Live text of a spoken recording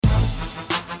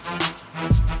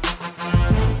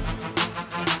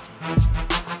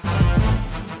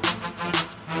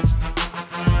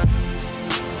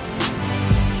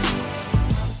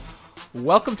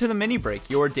Welcome to the Mini Break,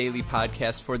 your daily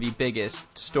podcast for the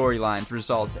biggest storylines,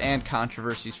 results, and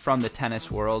controversies from the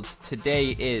tennis world.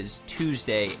 Today is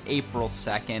Tuesday, April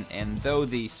 2nd, and though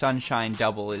the Sunshine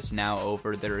Double is now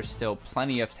over, there is still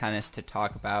plenty of tennis to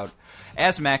talk about.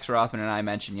 As Max Rothman and I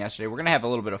mentioned yesterday, we're going to have a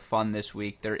little bit of fun this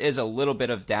week. There is a little bit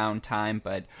of downtime,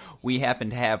 but we happen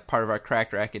to have part of our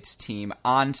Cracked Racquets team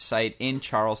on site in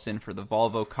Charleston for the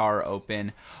Volvo Car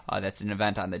Open. That's an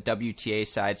event on the WTA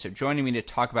side, so joining me to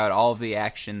talk about all of the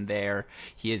action there.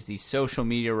 He is the social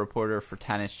media reporter for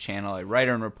Tennis Channel, a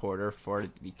writer and reporter for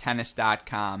the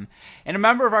Tennis.com, and a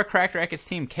member of our Cracked Racquets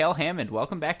team, Cale Hammond.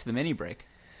 Welcome back to the Mini Break.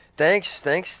 Thanks.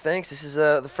 This is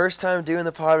the first time doing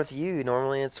the pod with you.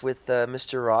 Normally it's with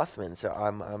Mr. Rothman, so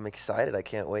I'm excited. I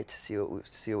can't wait to see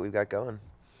what we've got going.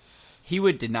 He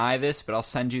would deny this, but I'll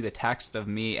send you the text of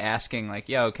me asking, like,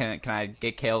 yo, can I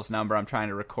get Cale's number? I'm trying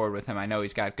to record with him. I know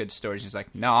he's got good stories. He's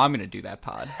like, no, I'm going to do that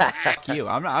pod. Fuck you.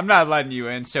 I'm not letting you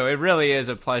in. So it really is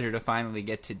a pleasure to finally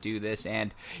get to do this.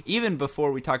 And even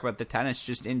before we talk about the tennis,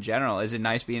 just in general, is it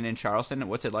nice being in Charleston?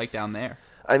 What's it like down there?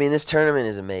 I mean, this tournament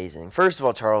is amazing. First of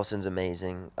all, Charleston's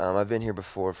amazing. I've been here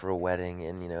before for a wedding,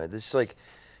 and, this like...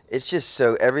 It's just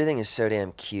so, everything is so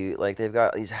damn cute. Like, they've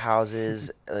got these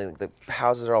houses, the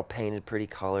houses are all painted pretty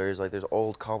colors. Like, there's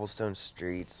old cobblestone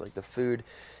streets. Like, the food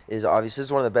is obviously, this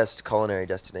is one of the best culinary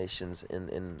destinations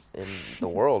in the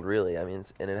world, really. I mean,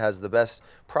 and it has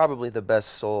probably the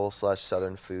best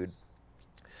soul/southern food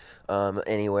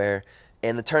anywhere.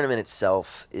 And the tournament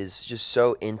itself is just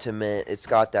so intimate. It's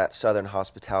got that southern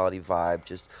hospitality vibe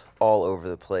just all over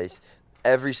the place.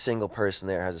 Every single person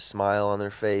there has a smile on their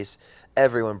face.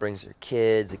 Everyone brings their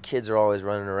kids. The kids are always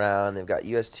running around. They've got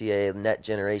USTA net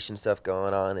generation stuff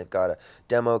going on. They've got a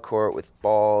demo court with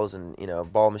balls and, a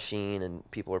ball machine, and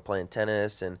people are playing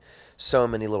tennis, and so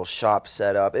many little shops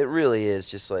set up. It really is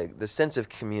just like the sense of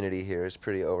community here is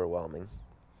pretty overwhelming.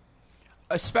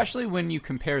 Especially when you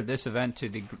compare this event to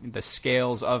the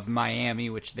scales of Miami,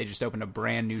 which they just opened a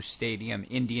brand new stadium,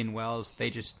 Indian Wells. They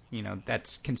just,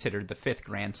 that's considered the fifth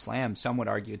Grand Slam. Some would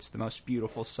argue it's the most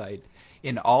beautiful site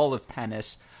in all of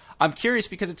tennis. I'm curious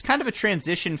because it's kind of a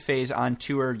transition phase on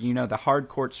tour. The hard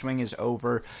court swing is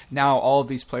over. Now all of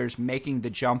these players making the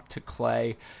jump to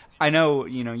clay. I know,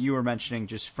 you were mentioning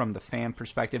just from the fan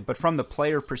perspective, but from the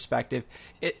player perspective,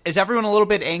 is everyone a little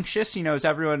bit anxious? Is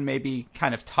everyone maybe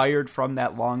kind of tired from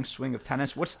that long swing of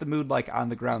tennis? What's the mood like on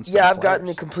the grounds? Yeah, I've gotten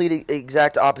the complete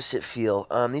exact opposite feel.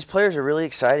 These players are really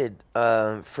excited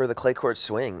for the clay court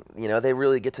swing. They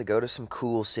really get to go to some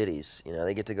cool cities.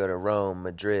 They get to go to Rome,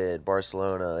 Madrid,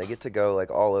 Barcelona. They get to go like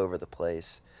all over the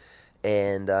place.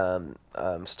 And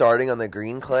starting on the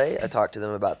green clay, I talked to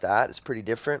them about that. It's pretty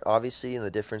different, obviously, and the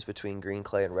difference between green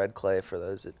clay and red clay for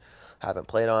those that haven't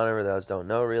played on it or those don't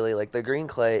know really. Like the green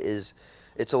clay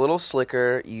it's a little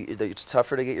slicker. It's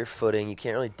tougher to get your footing. You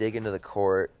can't really dig into the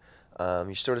court.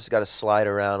 You sort of got to slide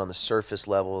around on the surface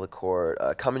level of the court.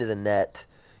 Coming to the net,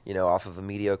 off of a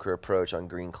mediocre approach on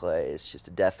green clay is just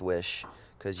a death wish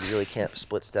because you really can't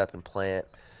split step and plant.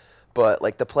 But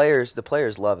like the players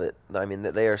love it. I mean,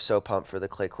 they are so pumped for the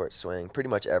clay court swing. Pretty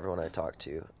much everyone I talk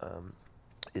to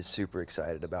is super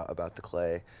excited about the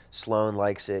clay. Sloane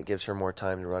likes it, gives her more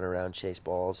time to run around, chase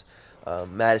balls.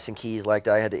 Madison Keys liked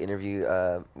it. I had to interview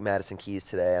Madison Keys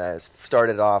today, and I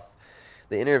started off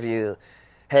the interview,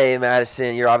 hey,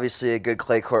 Madison, you're obviously a good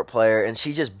clay court player. And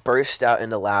she just burst out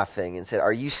into laughing and said,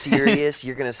 are you serious?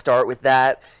 You're going to start with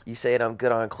that? You saying I'm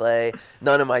good on clay?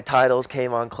 None of my titles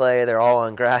came on clay. They're all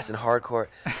on grass and hard court.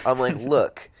 I'm like,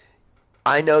 look,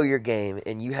 I know your game,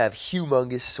 and you have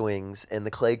humongous swings, and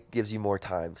the clay gives you more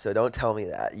time. So don't tell me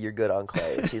that. You're good on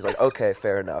clay. And she's like, okay,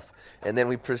 fair enough. And then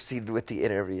we proceeded with the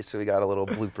interview, so we got a little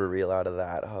blooper reel out of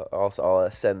that. Also, I'll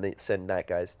send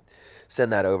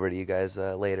that over to you guys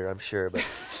later, I'm sure. But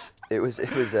it was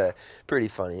pretty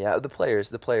funny. Yeah, the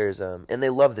players, and they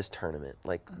love this tournament.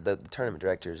 Like the tournament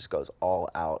director just goes all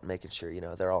out, making sure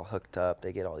they're all hooked up.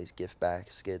 They get all these gift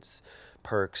baskets,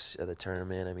 perks of the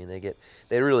tournament. I mean,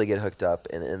 they really get hooked up,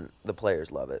 and the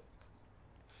players love it.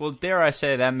 Well, dare I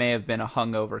say that may have been a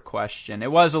hungover question.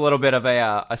 It was a little bit of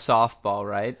a softball,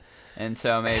 right? And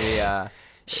so maybe.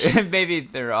 Maybe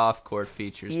they're off-court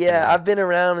features. Yeah, too. I've been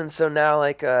around, and so now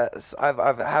like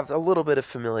I've have a little bit of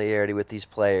familiarity with these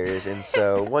players, and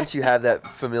so once you have that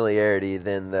familiarity,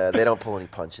 then they don't pull any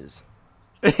punches.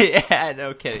 Yeah,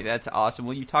 no kidding. That's awesome.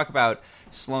 When you talk about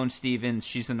Sloane Stephens,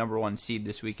 she's the number 1 seed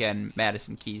this weekend.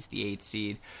 Madison Keys, the 8th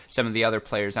seed. Some of the other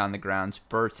players on the grounds: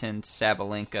 Burton,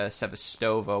 Sabalenka,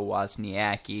 Sevastova,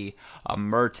 Wozniacki,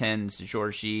 Mertens,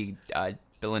 Georgie,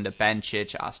 Belinda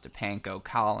Bencic, Ostapenko,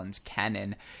 Collins,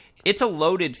 Kennan. It's a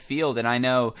loaded field, and I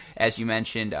know, as you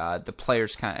mentioned, the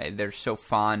players they're so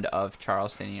fond of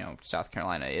Charleston. South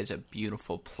Carolina is a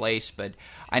beautiful place, but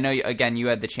I know, again, you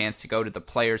had the chance to go to the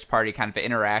players' party, kind of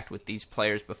interact with these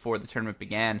players before the tournament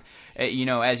began. As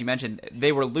you mentioned,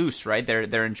 they were loose, right?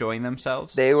 They're enjoying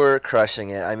themselves. They were crushing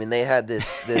it. I mean, they had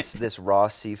this raw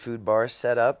seafood bar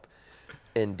set up,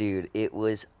 and dude, it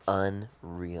was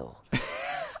unreal.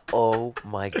 Oh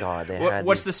my God!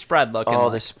 What's the spread looking like? Oh,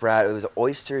 the spread! It was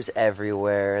oysters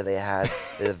everywhere. They had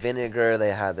the vinegar.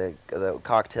 They had the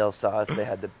cocktail sauce. They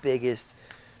had the biggest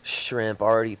shrimp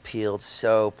already peeled,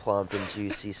 so plump and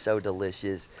juicy, so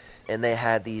delicious. And they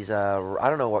had these I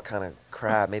don't know what kind of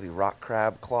crab, maybe rock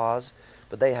crab claws,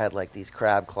 but they had like these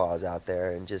crab claws out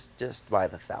there, and just by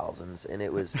the thousands. And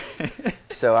it was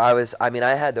so I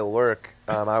had to work.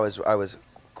 I was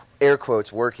air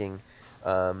quotes working.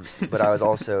 But I was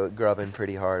also grubbing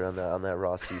pretty hard on that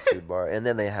raw seafood bar. And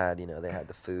then they had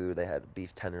the food. They had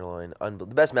beef tenderloin, the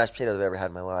best mashed potatoes I've ever had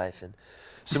in my life, and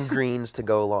some greens to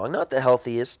go along. Not the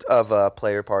healthiest of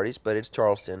player parties, but it's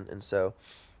Charleston, and so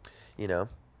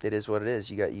it is what it is.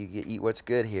 You eat what's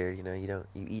good here. You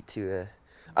eat to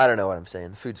I don't know what I'm saying.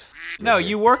 The food's no.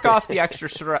 You work off the extra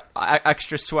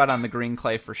sweat on the green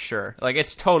clay for sure. Like,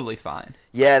 it's totally fine.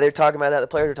 Yeah, they're talking about that. The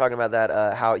players are talking about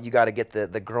that. How you got to get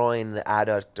the groin, the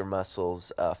adductor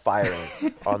muscles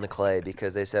firing on the clay,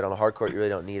 because they said on the hard court you really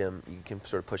don't need them. You can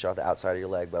sort of push off the outside of your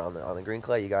leg, but on the green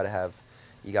clay you got to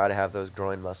have those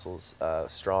groin muscles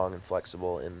strong and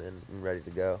flexible and ready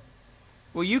to go.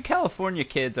 Well, you California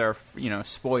kids are,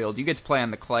 spoiled. You get to play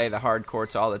on the clay, the hard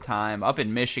courts all the time. Up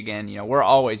in Michigan, we're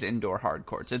always indoor hard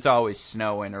courts. It's always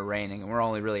snowing or raining, and we're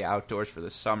only really outdoors for the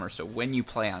summer. So when you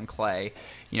play on clay,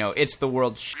 it's the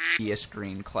world's shittiest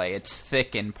green clay. It's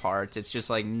thick in parts. It's just,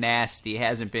 like, nasty. It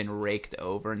hasn't been raked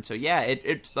over. And so, yeah,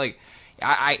 it's like,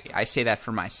 I say that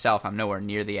for myself. I'm nowhere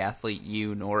near the athlete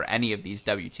you nor any of these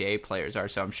WTA players are,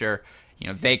 so I'm sure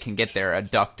they can get their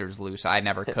adductors loose. I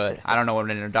never could. I don't know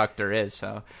what an adductor is,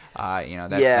 so that's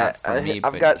not for me.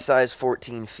 I've got size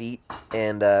 14 feet,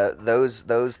 and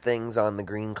those things on the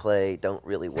green clay don't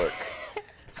really work.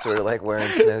 Sort of like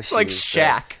wearing snowshoes. It's like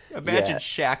Shaq. Imagine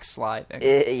Shaq sliding.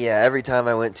 Every time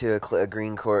I went to a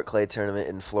green court clay tournament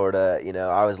in Florida,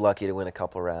 I was lucky to win a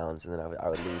couple rounds, and then I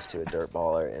would lose to a dirt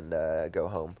baller and go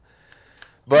home.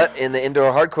 But in the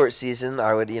indoor hard court season,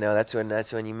 I would,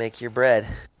 that's when you make your bread.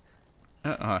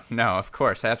 No, of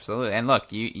course, absolutely. And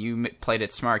look, you played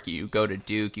it smart. You go to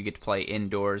Duke, you get to play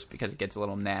indoors because it gets a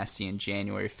little nasty in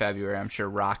January, February. I'm sure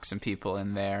rock some people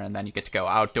in there, and then you get to go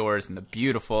outdoors in the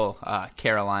beautiful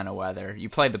Carolina weather. You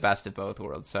play the best of both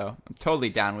worlds, so I'm totally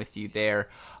down with you there.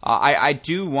 I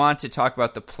do want to talk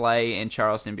about the play in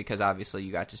Charleston because obviously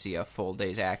you got to see a full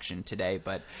day's action today,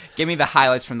 but give me the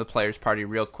highlights from the Players' Party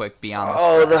real quick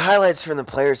beyond the highlights from the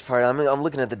Players' Party. I'm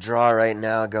looking at the draw right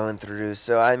now going through,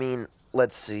 so I mean,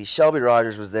 let's see. Shelby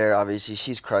Rogers was there, obviously.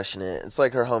 She's crushing it. It's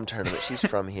like her home tournament. She's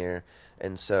from here.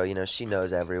 And so, she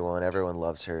knows everyone. Everyone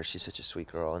loves her. She's such a sweet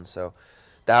girl. And so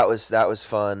that was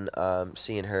fun,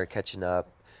 seeing her catching up.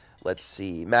 Let's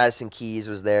see. Madison Keys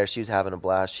was there. She was having a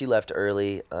blast. She left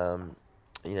early.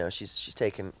 She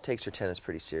takes her tennis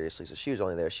pretty seriously. So she was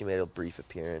only there. She made a brief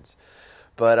appearance.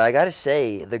 But I got to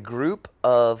say, the group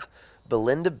of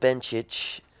Belinda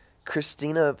Bencic,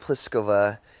 Kristina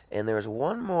Pliskova, and there was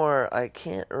one more, I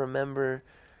can't remember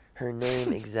her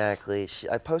name exactly.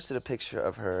 I posted a picture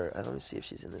of her. Let me see if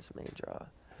she's in this main draw.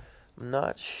 I'm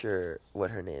not sure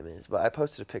what her name is, but I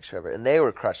posted a picture of her, and they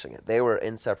were crushing it. They were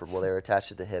inseparable. They were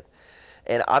attached at the hip.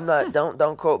 And I'm not,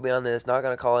 don't quote me on this, not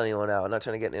going to call anyone out. I'm not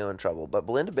trying to get anyone in trouble. But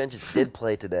Belinda Bencic did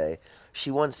play today.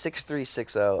 She won 6-3,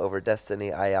 6-0 over Destiny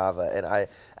Ayava. And I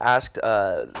asked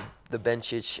the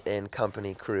Bencic and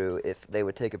company crew if they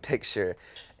would take a picture.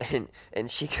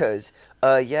 And she goes,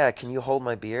 yeah, can you hold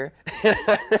my beer?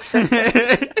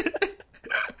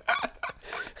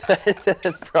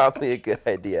 That's probably a good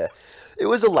idea. It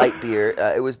was a light beer.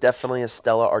 It was definitely a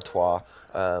Stella Artois.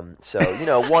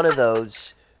 So, one of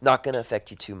those, not going to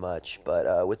affect you too much.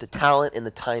 But with the talent and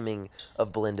the timing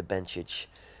of Belinda Bencic,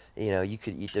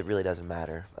 it really doesn't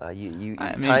matter.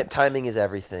 Timing is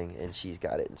everything, and she's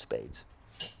got it in spades.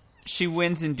 She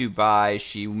wins in Dubai.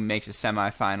 She makes a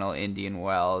semifinal Indian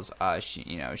Wells. She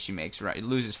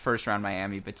loses first round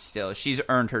Miami, but still, she's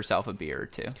earned herself a beer or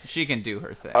two. She can do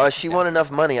her thing. She won enough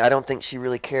money. I don't think she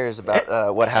really cares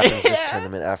about what happens this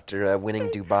tournament after winning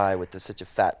Dubai with such a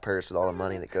fat purse with all the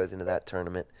money that goes into that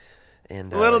tournament,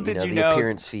 and the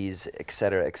appearance fees, et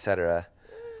cetera, et cetera.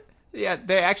 Yeah,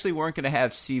 they actually weren't going to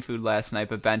have seafood last night,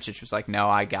 but Bencic was like, "No,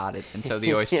 I got it," and so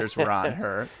the oysters were on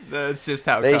her. That's just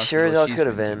how they sure as hell could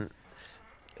have been.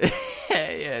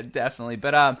 Yeah, definitely.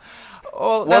 But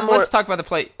let's talk about the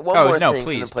play. One more thing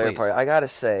please, from the player party. I gotta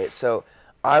say, so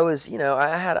I was,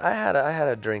 I had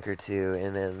a drink or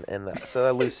two, so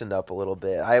I loosened up a little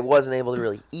bit. I wasn't able to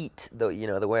really eat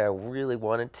the way I really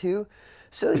wanted to.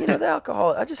 So the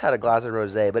alcohol. I just had a glass of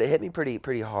rosé, but it hit me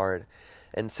pretty hard,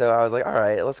 and so I was like, all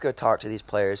right, let's go talk to these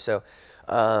players. So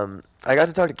I got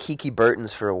to talk to Kiki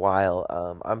Bertens for a while.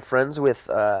 I'm friends with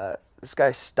this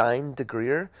guy Stein de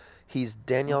Greer. He's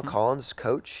Danielle Collins'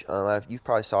 coach. You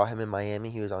probably saw him in Miami.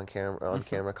 He was on camera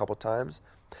a couple times.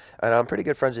 And I'm pretty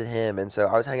good friends with him. And so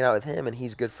I was hanging out with him, and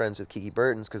he's good friends with Kiki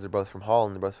Bertens because they're both from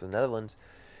Holland. They're both from the Netherlands.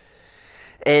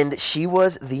 And she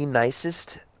was the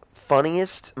nicest,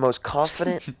 funniest, most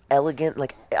confident, elegant.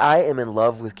 Like, I am in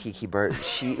love with Kiki Bertens.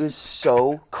 She is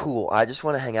so cool. I just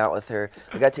want to hang out with her.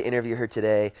 I got to interview her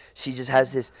today. She just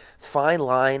has this fine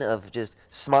line of just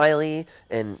smiley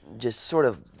and just sort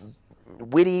of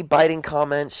witty, biting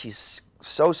comments. She's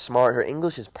so smart. Her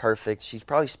English is perfect. She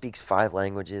probably speaks 5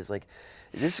 languages. Like,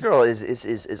 this girl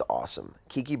is awesome.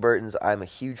 Kiki Bertens, I'm a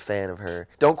huge fan of her.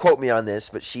 Don't quote me on this,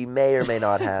 but she may or may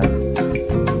not have.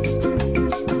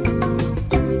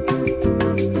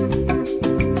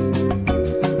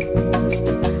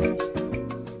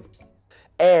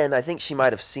 And I think she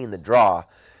might have seen the draw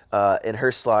in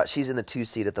her slot. She's in the 2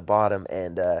 seat at the bottom,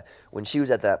 and when she was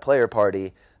at that player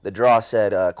party, the draw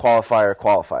said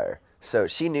qualifier. So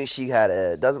she knew she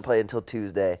doesn't play until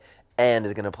Tuesday and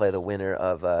is going to play the winner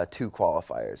of 2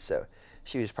 qualifiers. So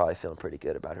she was probably feeling pretty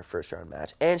good about her first round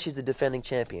match. And she's the defending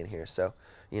champion here, so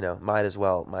might as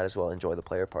well enjoy the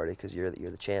player party because you're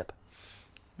the champ.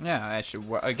 Yeah,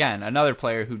 again, another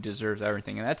player who deserves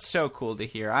everything, and that's so cool to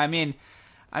hear. I mean,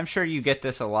 I'm sure you get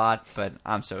this a lot, but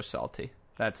I'm so salty.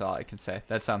 That's all I can say.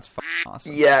 That sounds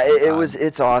awesome. Yeah,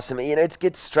 it's awesome. It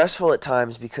gets stressful at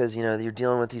times because you're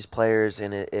dealing with these players,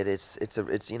 and it's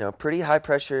pretty high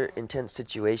pressure, intense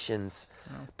situations.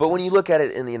 Oh, but when you look at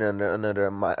it in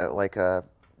under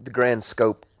the grand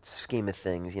scope scheme of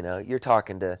things, you're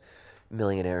talking to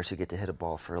millionaires who get to hit a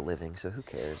ball for a living. So who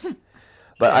cares?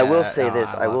 But yeah, I will say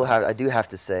this. I do have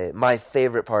to say my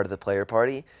favorite part of the player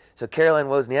party. So Caroline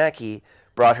Wozniacki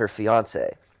brought her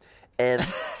fiance. And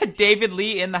David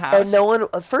Lee in the house. And no one,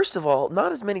 first of all,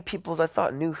 not as many people as I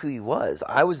thought knew who he was.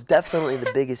 I was definitely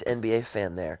the biggest NBA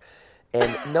fan there.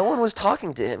 And no one was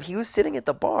talking to him. He was sitting at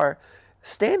the bar,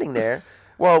 standing there,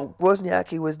 while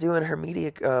Wozniacki was doing her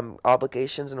media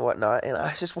obligations and whatnot. And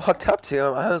I just walked up to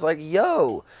him. I was like,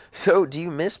 yo, so do you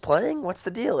miss playing? What's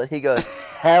the deal? And he goes,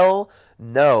 hell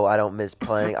no, I don't miss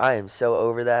playing. I am so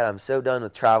over that. I'm so done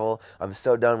with travel. I'm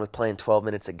so done with playing 12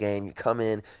 minutes a game. You come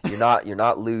in, you're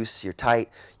not loose, you're tight.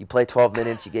 You play 12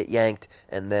 minutes, you get yanked,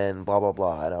 and then blah, blah,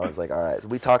 blah. And I was like, all right. So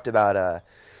we talked about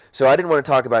so I didn't want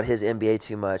to talk about his NBA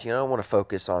too much. I don't want to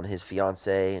focus on his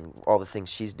fiancée and all the things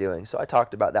she's doing. So I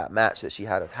talked about that match that she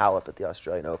had with Halep at the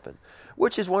Australian Open,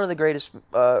 which is one of the greatest,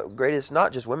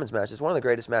 not just women's matches, one of the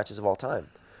greatest matches of all time.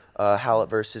 Halep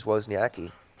versus Wozniacki.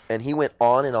 And he went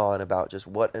on and on about just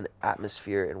what an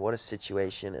atmosphere and what a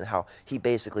situation and how he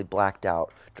basically blacked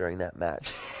out during that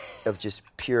match of just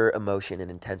pure emotion and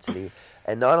intensity.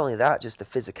 And not only that, just the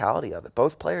physicality of it.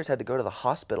 Both players had to go to the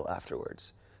hospital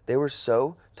afterwards. They were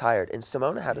so tired. And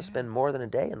Simona had to spend more than a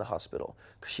day in the hospital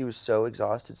because she was so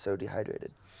exhausted, so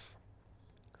dehydrated.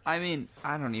 I mean,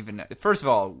 I don't even know. First of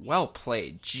all, well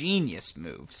played. Genius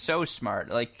move. So smart.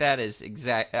 Like, that is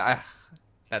exact.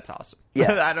 That's awesome.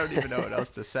 Yeah. I don't even know what else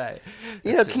to say.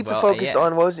 Keep the focus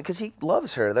on Wozen because he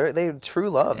loves her. They true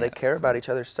love. Yeah. They care about each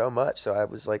other so much. So I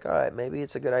was like, all right, maybe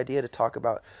it's a good idea to talk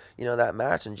about, that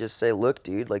match and just say, look,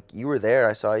 dude, like you were there.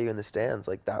 I saw you in the stands.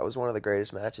 Like that was one of the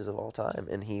greatest matches of all time.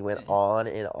 And he went on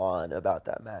and on about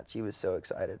that match. He was so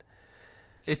excited.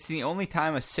 It's the only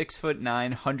time a 6'9",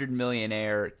 $100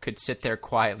 millionaire could sit there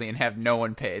quietly and have no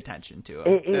one pay attention to him.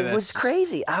 It was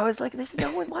crazy. I was like,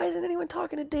 why isn't anyone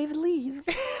talking to David Lee?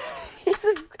 He's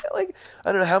like,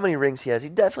 I don't know how many rings he has. He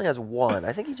definitely has one.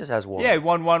 I think he just has one. Yeah, he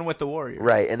won one with the Warriors.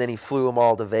 Right, and then he flew them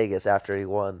all to Vegas after he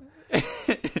won.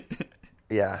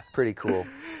 Yeah, pretty cool.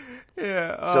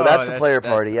 Yeah. So that's the player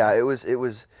party. Yeah, it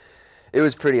was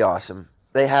pretty awesome.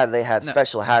 They had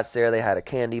special hats there. They had a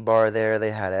candy bar there.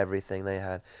 They had everything. They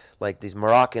had like these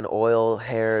Moroccan oil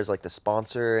hairs, like the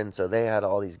sponsor, and so they had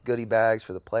all these goodie bags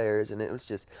for the players. And it was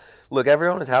just, look,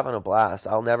 everyone was having a blast.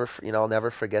 I'll never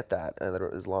forget that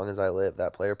as long as I live.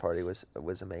 That player party was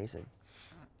amazing.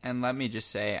 And let me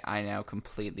just say, I now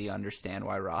completely understand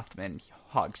why Rothman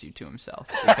hogs you to himself,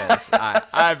 because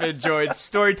I've enjoyed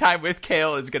story time with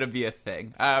Cale is going to be a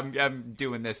thing. I'm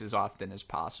doing this as often as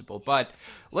possible. But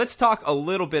let's talk a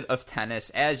little bit of tennis.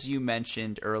 As you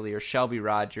mentioned earlier, Shelby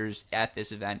Rogers at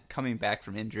this event, coming back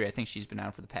from injury. I think she's been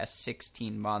out for the past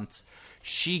 16 months.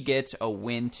 She gets a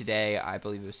win today. I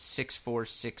believe it was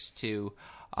 6-4,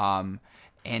 6-2.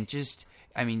 And just,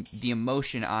 I mean, the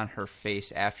emotion on her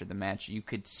face after the match, you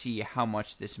could see how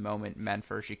much this moment meant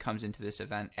for her. She comes into this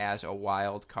event as a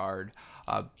wild card,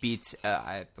 beats,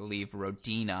 I believe,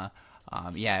 Rodina.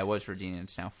 Yeah, it was Rodina.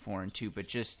 It's now 4-2. But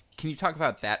just, can you talk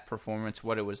about that performance,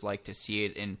 what it was like to see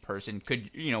it in person?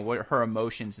 Could, what her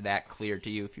emotions that clear to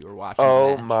you if you were watching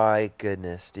the match? My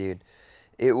goodness, dude.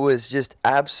 It was just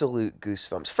absolute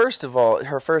goosebumps. First of all,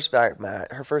 her first match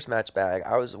back,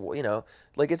 I was,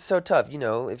 like, it's so tough.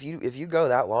 If you go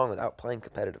that long without playing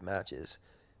competitive matches,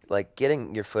 like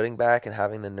getting your footing back and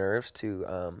having the nerves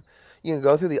to,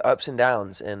 go through the ups and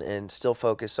downs and still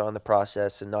focus on the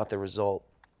process and not the result.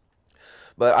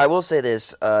 But I will say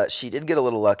this, she did get a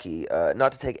little lucky,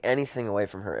 not to take anything away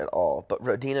from her at all, but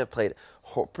Rodina played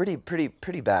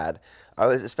pretty bad.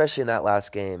 Especially in that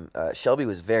last game, Shelby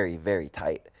was very, very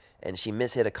tight, and she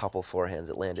mishit a couple forehands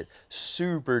that landed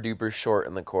super duper short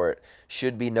in the court.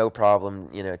 Should be no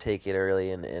problem, take it early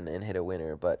and hit a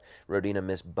winner, but Rodina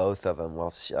missed both of them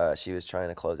while she was trying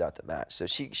to close out the match. So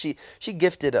she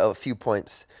gifted a few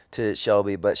points to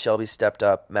Shelby, but Shelby stepped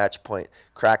up, match point,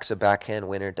 cracks a backhand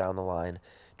winner down the line,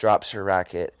 drops her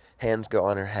racket, hands go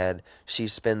on her head, she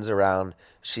spins around,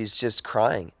 she's just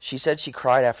crying. She said she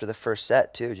cried after the first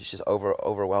set too, just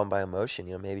overwhelmed by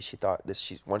emotion. Maybe she thought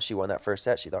once she won that first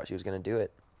set, she thought she was going to do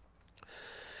it.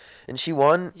 And she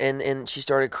won, and she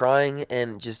started crying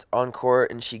and just on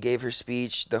court, and she gave her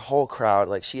speech. The whole crowd,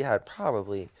 like, she had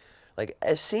probably, like,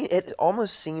 it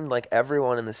almost seemed like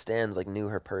everyone in the stands, like, knew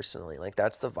her personally. Like,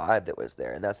 that's the vibe that was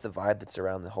there, and that's the vibe that's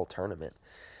around the whole tournament.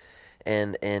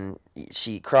 And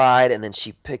she cried, and then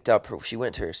she she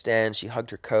went to her stand, she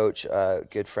hugged her coach, a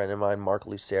good friend of mine, Mark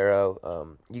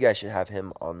Lucero. You guys should have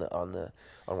him on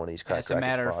one of these Cracked As a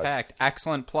matter of fact,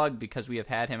 excellent plug, because we have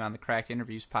had him on the Cracked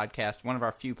Interviews podcast, one of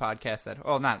our few podcasts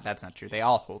that's not true. They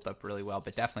all hold up really well,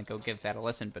 but definitely go give that a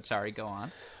listen. But sorry, go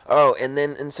on. Oh,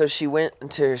 and so she went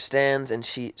into her stands, and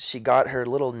she got her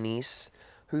little niece,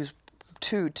 who's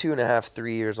 2.5,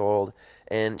 3 years old,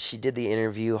 and she did the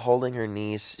interview holding her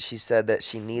niece. She said that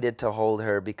she needed to hold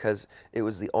her because it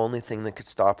was the only thing that could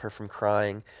stop her from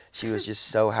crying. She was just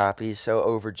so happy, so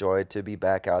overjoyed to be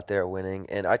back out there winning.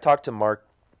 And I talked to Mark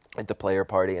at the player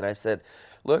party, and I said,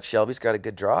 look, Shelby's got a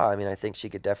good draw. I mean, I think she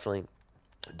could definitely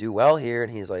do well here.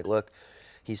 And he's like, look,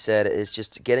 he said, it's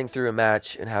just getting through a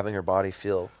match and having her body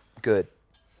feel good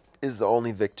is the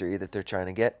only victory that they're trying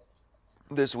to get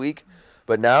this week.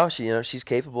 But now she's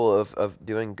capable of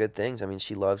doing good things. I mean,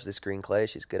 she loves this green clay.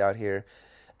 She's good out here,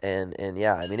 and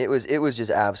yeah, I mean, it was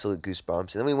just absolute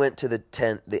goosebumps. And then we went to the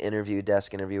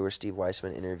desk interview where Steve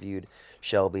Weissman interviewed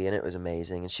Shelby, and it was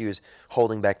amazing. And she was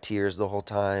holding back tears the whole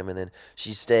time, and then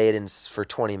she stayed for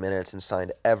 20 minutes and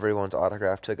signed everyone's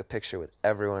autograph, took a picture with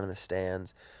everyone in the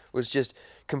stands. Was just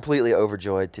completely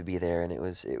overjoyed to be there, and it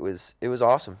was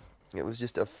awesome. It was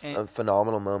just a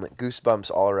phenomenal moment.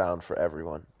 Goosebumps all around for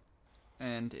everyone.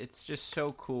 And it's just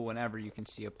so cool whenever you can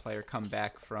see a player come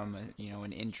back from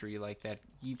an injury like that.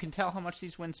 You can tell how much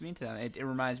these wins mean to them. It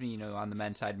reminds me, on the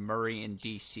men's side, Murray in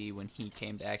DC when he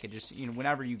came back. It just,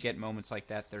 whenever you get moments like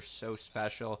that, they're so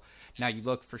special. Now you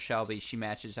look for Shelby. She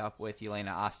matches up with Elena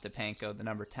Ostapenko, the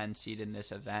number 10 seed in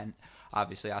this event.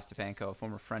 Obviously, Ostapenko, a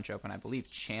former French Open, I believe,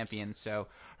 champion. So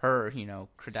her,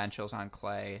 credentials on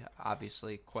clay,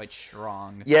 obviously quite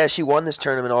strong. Yeah, she won this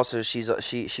tournament also.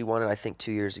 She won it, I think,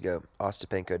 2 years ago.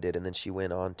 Ostapenko did, and then she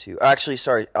went on to... Actually,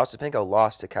 sorry, Ostapenko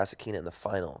lost to Kasatkina in the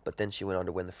final, but then she went on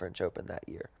to win the French Open that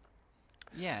year.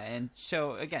 Yeah, and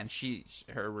so, again,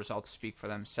 her results speak for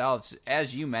themselves.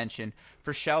 As you mentioned,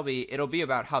 for Shelby, it'll be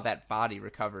about how that body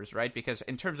recovers, right? Because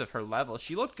in terms of her level,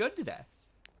 she looked good today.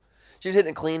 She was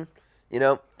hitting it clean.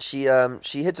 She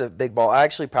hits a big ball. I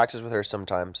actually practice with her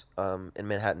sometimes in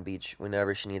Manhattan Beach.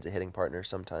 Whenever she needs a hitting partner,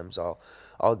 sometimes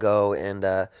I'll go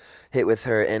and hit with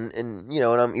her. And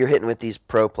when you're hitting with these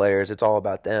pro players, it's all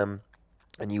about them.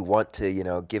 And you want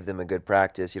to, give them a good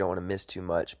practice. You don't want to miss too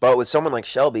much. But with someone like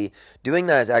Shelby, doing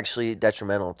that is actually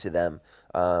detrimental to them.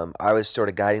 I was sort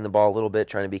of guiding the ball a little bit,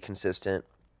 trying to be consistent,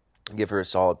 give her a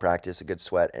solid practice, a good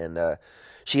sweat, and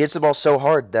she hits the ball so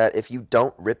hard that if you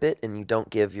don't rip it and you don't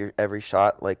give your every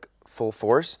shot like full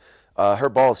force, her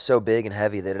ball is so big and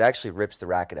heavy that it actually rips the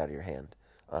racket out of your hand.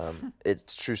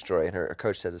 It's a true story, and her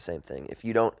coach says the same thing. If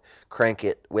you don't crank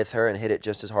it with her and hit it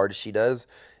just as hard as she does,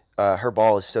 her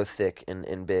ball is so thick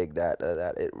and big that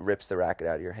it rips the racket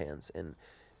out of your hands, and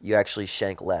you actually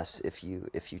shank less if you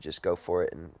just go for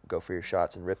it and go for your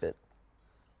shots and rip it.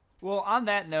 Well, on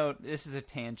that note, this is a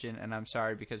tangent, and I'm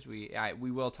sorry because we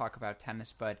will talk about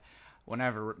tennis, but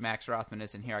whenever Max Rothman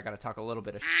isn't here, I got to talk a little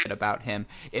bit of shit about him.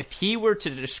 If he were to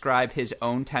describe his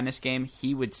own tennis game,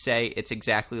 he would say it's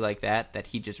exactly like that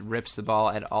he just rips the ball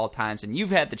at all times. And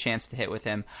you've had the chance to hit with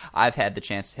him. I've had the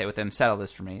chance to hit with him. Settle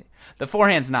this for me. The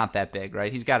forehand's not that big,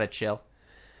 right? He's got to chill.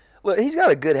 Well, he's got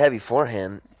a good heavy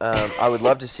forehand. I would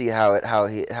love to see how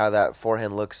that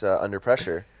forehand looks under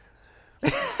pressure.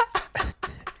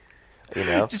 You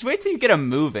know, just wait till you get him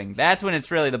moving. That's when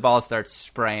it's really the ball starts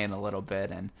spraying a little bit,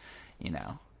 and you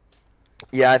know.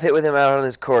 Yeah, I've hit with him out on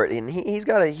his court, and he's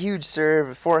got a huge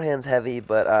serve. Forehand's heavy,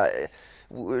 but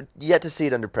we're yet to see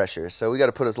it under pressure. So we got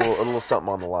to put a little something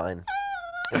on the line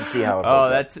and see how it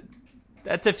holds up.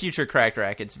 That's a future Cracked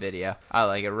Rackets video. I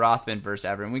like it. Rothman versus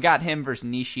Everin. We got him versus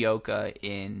Nishioka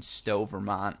in Stowe,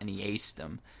 Vermont, and he aced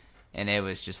him. And it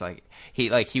was just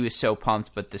he was so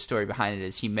pumped, but the story behind it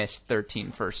is he missed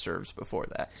 13 first serves before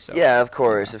that. So yeah, of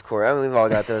course. I mean, we've all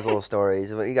got those little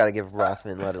stories. But you got to give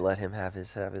Rothman let him have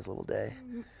his little day.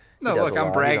 No, look,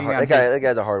 I'm bragging on that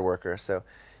guy's a hard worker, so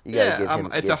you got to give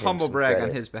him. It's a him humble brag credit.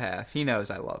 on his behalf. He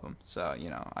knows I love him, so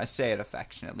I say it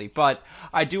affectionately. But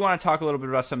I do want to talk a little bit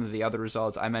about some of the other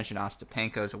results. I mentioned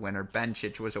Ostapenko's a winner.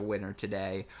 Bencic was a winner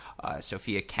today.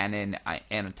 Sofia Kenin,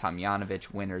 Anna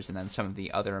Tomljanovic winners, and then some of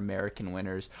the other American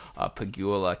winners.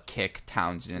 Pegula kicked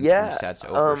Townsend in 3 sets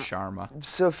over Sharma.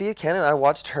 Sofia Kenin, I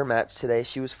watched her match today.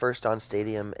 She was first on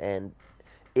Stadium, and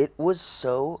it was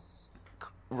so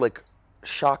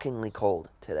shockingly cold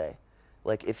today.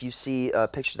 Like, if you see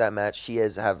pictures of that match, she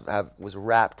was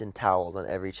wrapped in towels on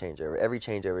every changeover. Every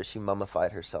changeover, she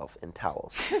mummified herself in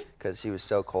towels because she was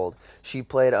so cold. She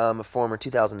played a former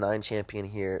 2009 champion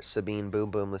here, Sabine Boom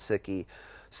Boom Lisicki.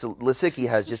 So Lisicki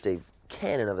has just a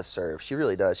cannon of a serve. She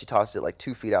really does. She tosses it like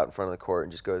 2 feet out in front of the court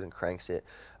and just goes and cranks it.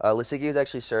 Lisicki was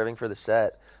actually serving for the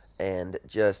set and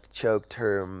just choked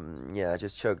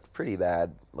pretty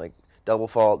bad. Like, double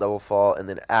fault, and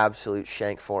then absolute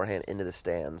shank forehand into the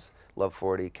stands. Love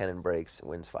 40. Kenin breaks,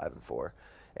 wins 5-4.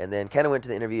 And then Kenin went to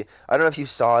the interview. I don't know if you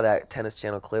saw that Tennis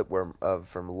Channel clip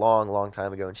from long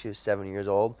time ago when she was 7 years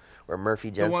old, where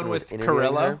Murphy Jensen was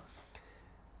interviewing her.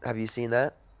 Have you seen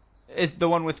that? Is the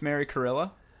one with Mary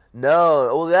Carrillo?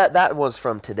 No. Well, that was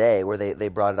from today, where they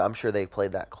brought it. I'm sure they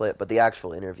played that clip, but the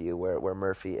actual interview where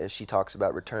Murphy, as she talks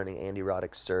about returning Andy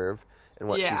Roddick's serve and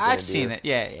what she's going to do. I've seen it.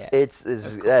 Yeah.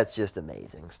 That's just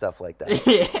amazing stuff like that.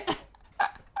 Yeah.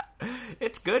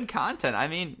 It's good content. I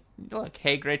mean, look,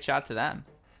 hey, great shot to them.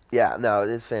 Yeah, no,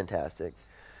 it's fantastic.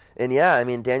 And yeah, I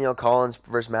mean, Danielle Collins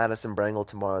versus Madison Brangle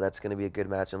tomorrow. That's going to be a good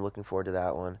match. I'm looking forward to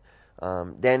that one.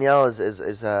 Danielle is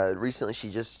recently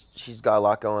she's got a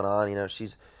lot going on.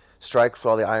 She's strikes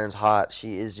while the iron's hot.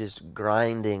 She is just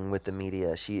grinding with the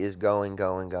media. She is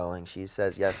going. She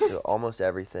says yes to almost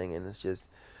everything, and it's just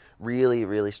really,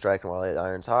 really striking while the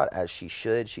iron's hot, as she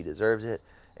should. She deserves it.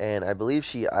 And I believe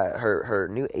her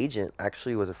new agent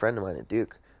actually was a friend of mine at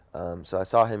Duke. So I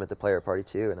saw him at the player party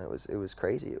too, and it was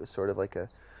crazy. It was sort of like a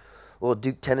little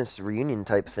Duke tennis reunion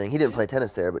type thing. He didn't play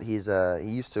tennis there, but he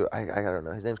used to. I don't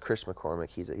know. His name's Chris McCormick.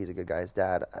 He's a good guy. His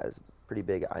dad is pretty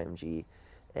big at IMG,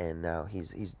 and now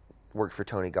he's worked for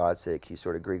Tony Godsick. He's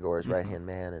sort of Grigor's right hand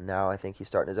man, and now I think he's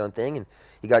starting his own thing. And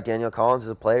he got Danielle Collins as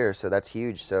a player, so that's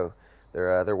huge. So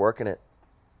they're working it.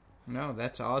 No,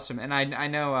 that's awesome. And I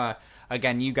know,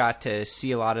 again, you got to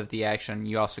see a lot of the action.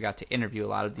 You also got to interview a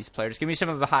lot of these players. Give me some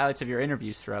of the highlights of your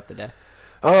interviews throughout the day.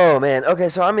 Oh, man. Okay,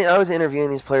 so I was interviewing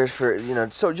these players for,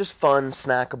 so just fun,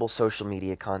 snackable social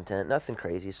media content, nothing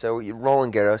crazy. So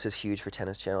Roland Garros is huge for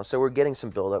Tennis Channel. So we're getting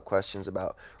some build-up questions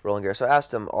about Roland Garros. So I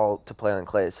asked them all to play on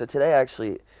clay. So today I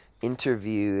actually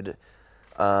interviewed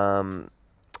Sloane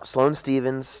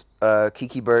Stevens,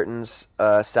 Kiki Bertens,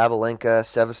 Sabalenka,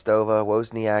 Sevastova,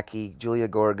 Wozniacki, Julia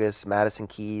Gorgas, Madison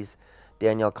Keys,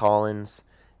 Danielle Collins,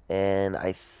 and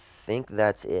I think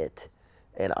that's it.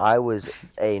 And I was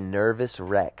a nervous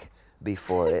wreck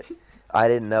before it. I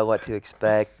didn't know what to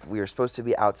expect. We were supposed to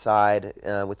be outside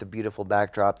with the beautiful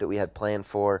backdrop that we had planned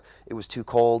for. It was too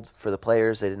cold for the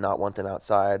players. They did not want them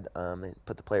outside. They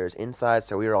put the players inside,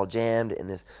 so we were all jammed in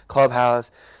this clubhouse.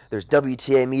 There's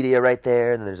WTA media right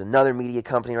there, and there's another media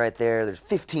company right there. There's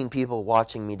 15 people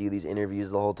watching me do these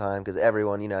interviews the whole time because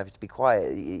everyone, have to be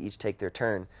quiet. You each take their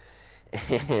turn.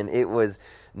 And it was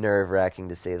nerve-wracking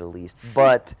to say the least.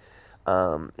 But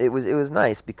it was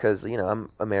nice because I'm an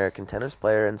American tennis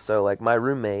player, and so like my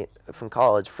roommate from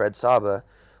college, Fred Saba,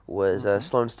 was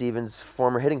Sloane Stevens'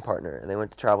 former hitting partner, and they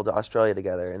went to travel to Australia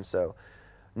together, and so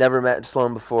never met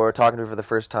Sloane before, talking to her for the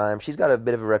first time. She's got a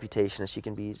bit of a reputation as she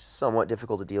can be somewhat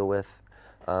difficult to deal with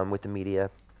the media,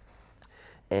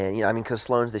 and because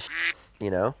Sloane's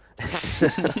the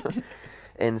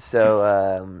and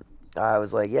so. I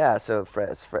was like, yeah, so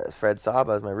Fred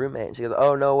Saba is my roommate. And she goes,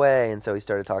 oh, no way. And so we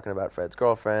started talking about Fred's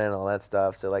girlfriend and all that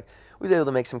stuff. So, like, we were able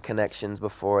to make some connections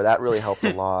before. That really helped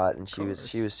a lot. And she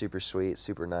was super sweet,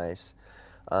 super nice.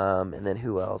 And then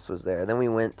who else was there? Then we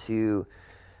went to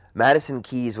Madison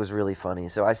Keys was really funny.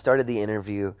 So I started the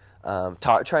interview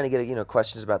trying to get,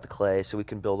 questions about the clay so we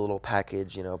can build a little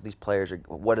package. These players,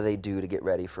 what do they do to get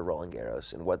ready for Roland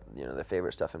Garros and what, their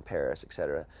favorite stuff in Paris,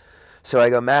 etc. So I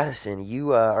go, Madison,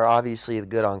 you are obviously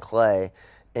good on clay.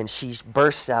 And she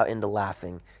bursts out into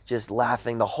laughing, just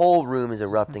laughing. The whole room is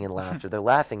erupting in laughter. They're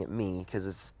laughing at me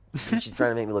because she's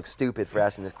trying to make me look stupid for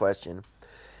asking this question.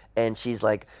 And she's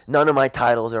like, none of my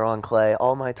titles are on clay.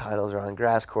 All my titles are on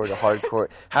grass court or hard court.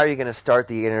 How are you going to start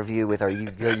the interview with,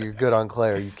 you're good on clay?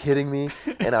 Are you kidding me?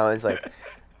 And I was like,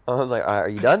 are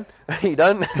you done? Are you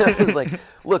done? I was like,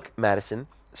 look, Madison.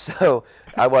 So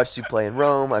I watched you play in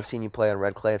Rome. I've seen you play on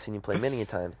red clay. I've seen you play many a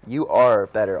time. You are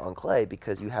better on clay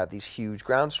because you have these huge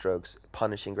ground strokes,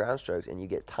 punishing ground strokes, and you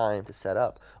get time to set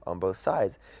up on both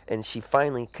sides. And she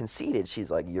finally conceded. She's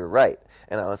like, you're right.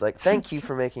 And I was like, thank you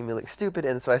for making me look stupid.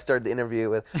 And so I started the interview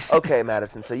with, okay,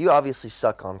 Madison, so you obviously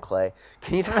suck on clay.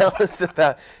 Can you tell us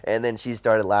about... And then she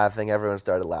started laughing. Everyone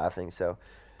started laughing. So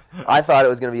I thought it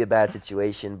was going to be a bad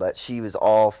situation, but she was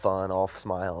all fun, all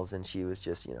smiles, and she was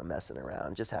just, messing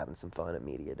around, just having some fun at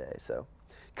media day. So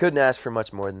couldn't ask for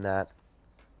much more than that.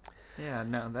 Yeah,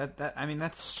 no,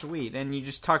 that's sweet. And you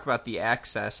just talk about the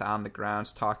access on the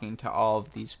grounds, talking to all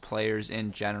of these players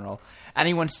in general.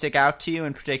 Anyone stick out to you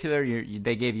in particular?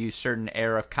 They gave you a certain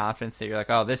air of confidence that you're like,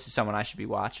 oh, this is someone I should be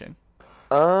watching.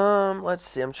 Let's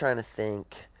see. I'm trying to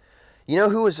think.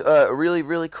 Who was really,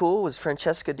 really cool was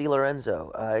Francesca Di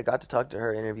Lorenzo. I got to talk to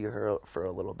her, interview her for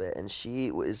a little bit, and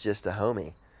she was just a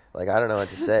homie. Like, I don't know what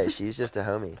to say. She's just a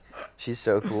homie. She's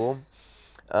so cool.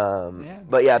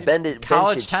 But yeah,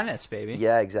 college Bencic, tennis, baby.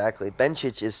 Yeah, exactly.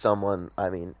 Bencic is someone,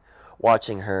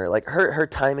 watching her, like her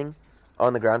timing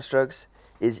on the ground strokes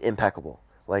is impeccable.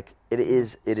 Like it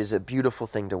is a beautiful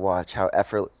thing to watch how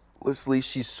effortlessly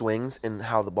she swings and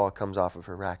how the ball comes off of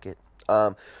her racket.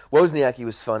 Wozniacki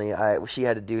was funny. She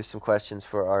had to do some questions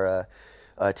for our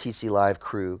TC Live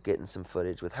crew, getting some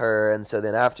footage with her, and so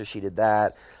then after she did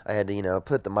that, I had to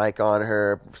put the mic on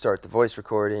her, start the voice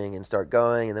recording, and start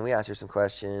going, and then we asked her some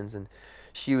questions, and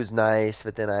she was nice,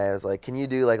 but then I was like, can you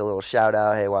do like a little shout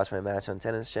out, hey, watch my match on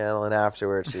Tennis Channel? And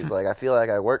afterwards she's like, I feel like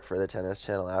I work for the Tennis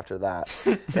Channel after that.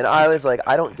 And I was like,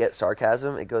 I don't get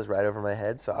sarcasm, it goes right over my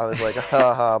head, so I was like,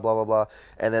 ha ha, blah blah blah.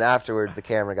 And then afterwards the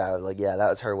camera guy was like, yeah, that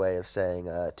was her way of saying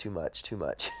too much.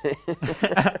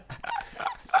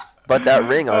 But that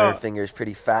ring on her finger is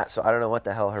pretty fat, so I don't know what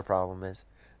the hell her problem is.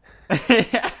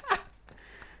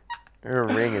 Her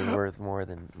ring is worth more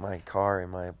than my car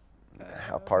and my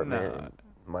apartment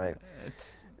and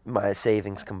my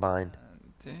savings combined.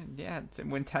 Yeah,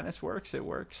 when tennis works, it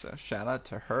works. So shout out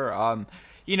to her.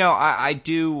 I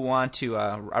do want to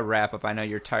wrap up. I know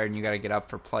you're tired and you got to get up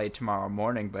for play tomorrow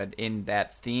morning. But in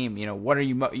that theme, what are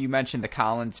you mentioned the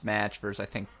Collins match versus I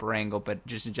think Brangle, but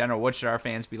just in general, what should our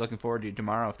fans be looking forward to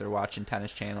tomorrow if they're watching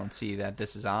Tennis Channel and see that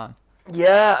this is on?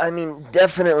 Yeah,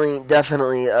 definitely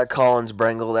Collins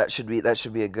Brangle. That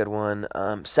should be a good one.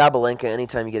 Sabalenka.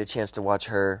 Anytime you get a chance to watch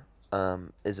her,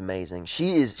 is amazing.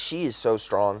 She is so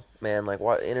strong, man. Like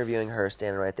interviewing her,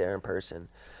 standing right there in person.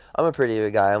 I'm a pretty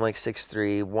big guy. I'm like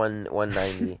 6'3",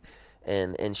 190,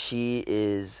 and she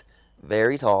is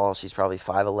very tall. She's probably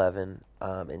 5'11",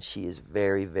 and she is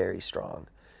very, very strong.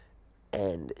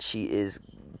 And she is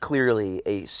clearly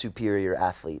a superior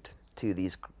athlete to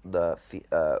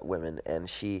the women, and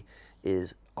she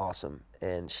is awesome.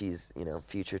 And she's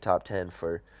future top 10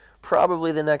 for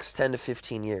probably the next 10 to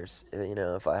 15 years.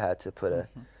 If I had to put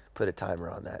a timer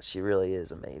on that, she really is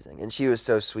amazing. And she was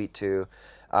so sweet too.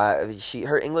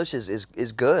 Her English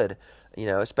is good,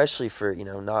 especially for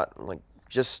not like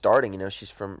just starting. She's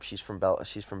from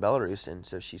Belarus, and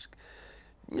so she's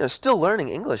still learning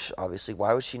English. Obviously,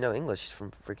 why would she know English? She's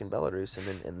from freaking Belarus,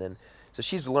 and then so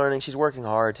she's learning. She's working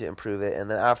hard to improve it. And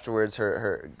then afterwards,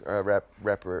 her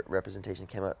representation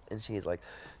came up, and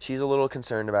she's a little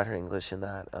concerned about her English in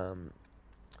that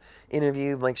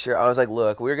interview. Make sure I was like,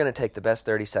 look, we're gonna take the best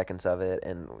 30 seconds of it,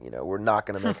 and we're not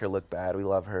gonna make her look bad. We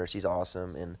love her. She's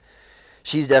awesome, and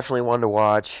she's definitely one to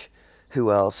watch.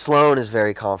 Who else? Sloane is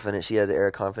very confident. She has an air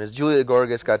of confidence. Julia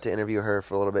Gorgas, got to interview her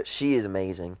for a little bit. She is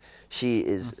amazing. She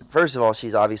is, first of all,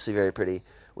 she's obviously very pretty.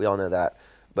 We all know that.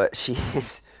 But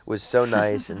was so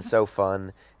nice and so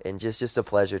fun and just a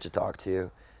pleasure to talk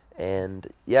to. And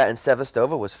yeah, and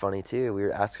Sevastova was funny too. We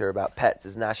were asking her about pets.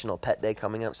 It's National Pet Day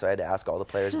coming up, so I had to ask all the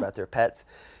players about their pets.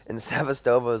 And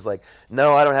Sevastova was like,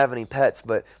 "No, I don't have any pets,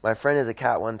 but my friend has a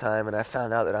cat one time, and I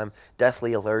found out that I'm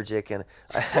deathly allergic." And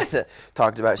I had to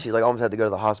talked about it. She like almost had to go to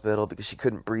the hospital because she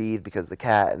couldn't breathe because of the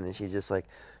cat. And she's just like,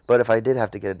 "But if I did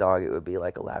have to get a dog, it would be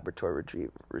like a Labrador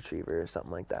retriever or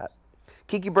something like that."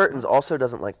 Kiki Burton's also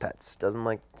doesn't like pets.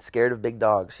 Scared of big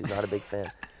dogs. She's not a big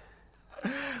fan.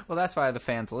 Well, that's why the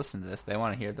fans listen to this. They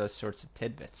want to hear those sorts of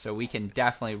tidbits. So we can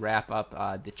definitely wrap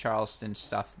up the Charleston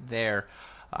stuff there.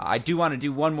 I do want to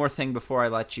do one more thing before I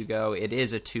let you go. It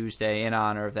is a Tuesday in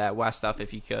honor of that West stuff.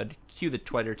 If you could, cue the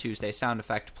Twitter Tuesday sound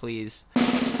effect, please.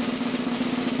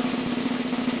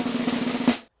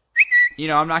 You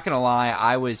know, I'm not going to lie.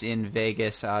 I was in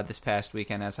Vegas this past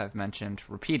weekend, as I've mentioned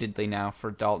repeatedly now,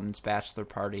 for Dalton's bachelor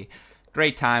party.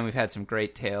 Great time. We've had some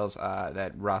great tales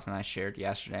that Roth and I shared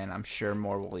yesterday, and I'm sure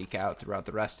more will leak out throughout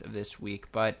the rest of this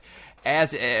week. But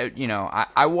as you know,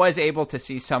 I was able to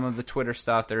see some of the Twitter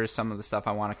stuff. There is some of the stuff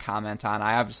I want to comment on.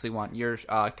 I obviously want your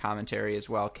commentary as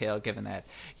well, Cale, given that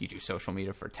you do social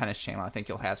media for Tennis Channel. I think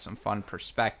you'll have some fun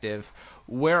perspective.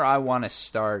 Where I want to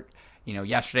start, you know,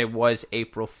 yesterday was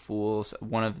April Fool's.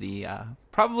 One of the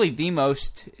probably the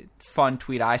most fun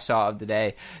tweet I saw of the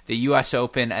day. The U.S.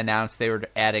 Open announced they were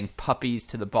adding puppies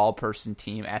to the ball person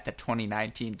team at the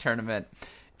 2019 tournament.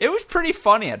 It was pretty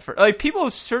funny at first. Like, people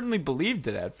certainly believed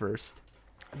it at first.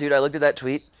 Dude, I looked at that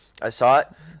tweet. I saw it.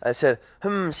 I said,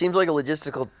 seems like a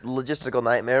logistical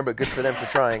nightmare, but good for them for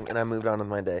trying, and I moved on with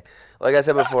my day. Like I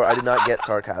said before, I do not get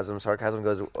sarcasm. Sarcasm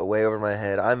goes way over my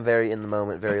head. I'm very in the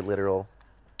moment, very literal.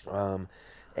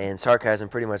 And sarcasm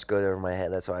pretty much goes over my head.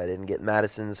 That's why I didn't get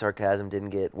Madison's sarcasm,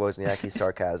 didn't get Wozniacki's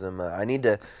sarcasm. I need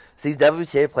to. These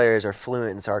WTA players are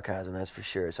fluent in sarcasm, that's for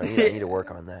sure. So I need to work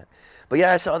on that. But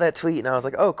yeah, I saw that tweet and I was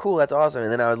like, oh, cool, that's awesome.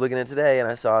 And then I was looking at it today and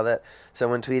I saw that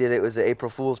someone tweeted it was the April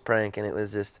Fool's prank, and it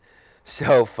was just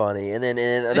so funny. And then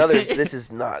in another, this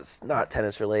is not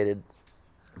tennis related,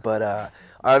 but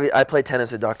I play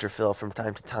tennis with Dr. Phil from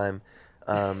time to time.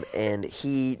 And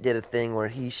he did a thing where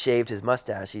he shaved his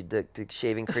mustache. He took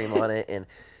shaving cream on it and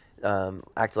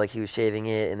acted like he was shaving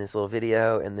it in this little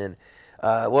video. And then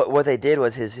what they did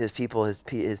was his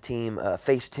team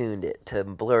face-tuned it to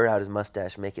blur out his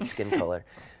mustache, make it skin color.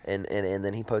 And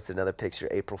then he posted another picture,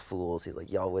 April Fools. He's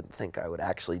like, y'all wouldn't think I would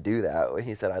actually do that.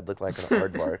 He said I'd look like an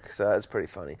aardvark. So that was pretty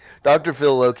funny. Dr.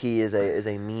 Phil low-key is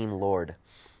a meme lord.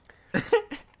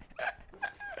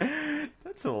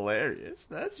 That's hilarious.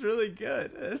 That's really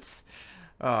good. It's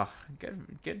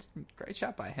good, great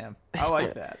shot by him. I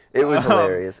like that. It was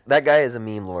hilarious. That guy is a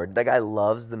meme lord. That guy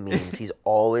loves the memes. He's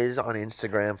always on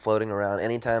Instagram floating around.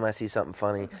 Anytime I see something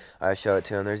funny, I show it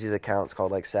to him. There's these accounts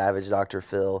called like Savage Dr.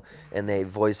 Phil, and they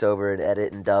voice over and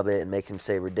edit and dub it and make him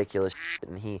say ridiculous shit,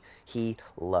 and he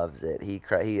loves it.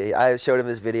 I showed him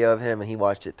this video of him, and he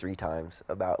watched it 3 times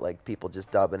about like people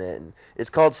just dubbing it. And it's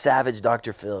called Savage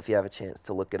Dr. Phil. If you have a chance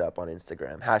to look it up on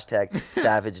Instagram,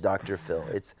 #Savage Dr. Phil.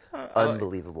 It's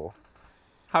unbelievable.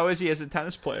 How is he as a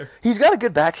tennis player? He's got a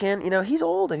good backhand. You know, he's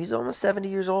old, and he's almost 70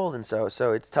 years old, and so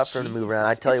it's tough for him to move around.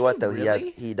 I tell you what, though,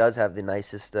 really? he does have the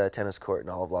nicest tennis court in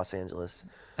all of Los Angeles.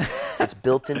 It's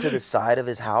built into the side of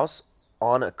his house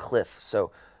on a cliff,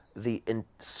 so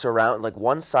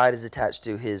one side is attached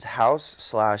to his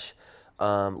house /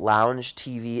 lounge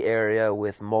TV area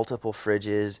with multiple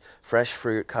fridges, fresh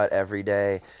fruit cut every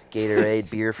day, Gatorade,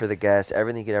 beer for the guests,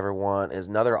 everything you could ever want. There's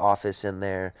another office in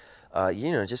there.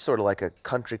 Just sort of like a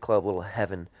country club little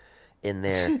heaven in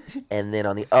there. And then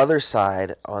on the other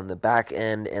side, on the back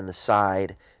end and the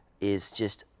side, is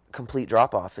just complete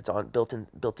drop off. It's built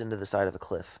into the side of a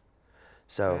cliff.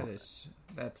 So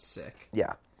that's sick.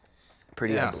 Yeah,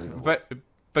 pretty unbelievable.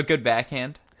 But good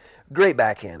backhand. Great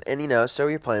backhand, and so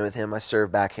you're playing with him. I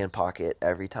serve backhand pocket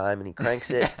every time, and he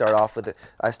cranks it. I start off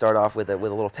with a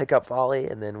little pickup volley,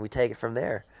 and then we take it from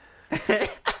there.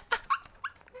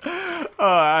 Oh,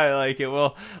 I like it.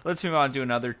 Well, let's move on to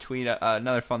another tweet.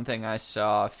 Another fun thing I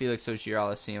saw. Felix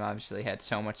Auger-Aliassime obviously had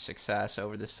so much success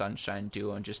over the Sunshine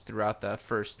Duo and just throughout the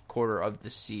first quarter of the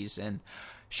season.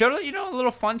 Showed a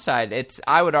little fun side. It's,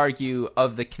 I would argue,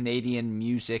 of the Canadian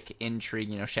music intrigue.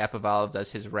 Shapovalov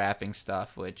does his rapping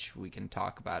stuff, which we can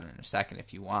talk about in a second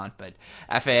if you want. But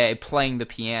FAA playing the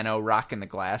piano, rocking the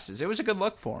glasses. It was a good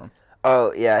look for him.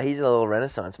 Oh, yeah, he's a little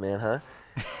Renaissance man, huh?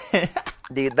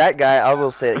 Dude, that guy, I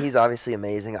will say, he's obviously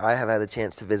amazing. I have had the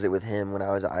chance to visit with him when I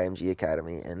was at IMG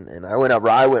Academy, and I went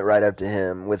right up to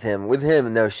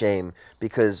him, no shame,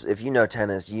 because if you know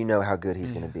tennis, you know how good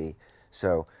he's going to be.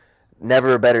 So,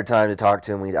 never a better time to talk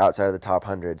to him when he's outside of the top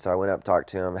 100. So I went up, talked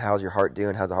to him. How's your heart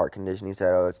doing? How's the heart condition? He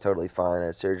said, oh, it's totally fine. I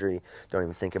had surgery. Don't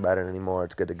even think about it anymore.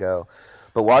 It's good to go.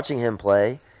 But watching him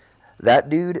play, that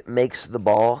dude makes the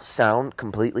ball sound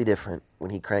completely different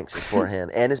when he cranks his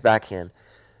forehand and his backhand.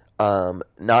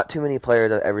 Not too many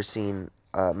players I've ever seen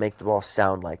make the ball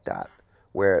sound like that,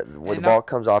 where the ball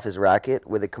comes off his racket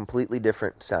with a completely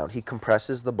different sound. He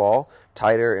compresses the ball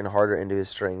tighter and harder into his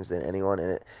strings than anyone,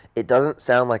 and it doesn't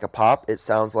sound like a pop. It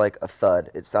sounds like a thud.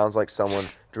 It sounds like someone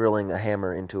drilling a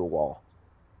hammer into a wall.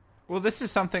 Well, this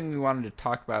is something we wanted to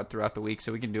talk about throughout the week,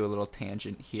 so we can do a little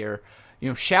tangent here.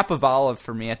 Shapovalov,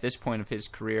 for me, at this point of his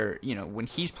career, when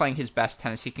he's playing his best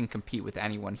tennis, he can compete with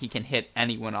anyone. He can hit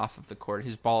anyone off of the court.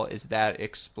 His ball is that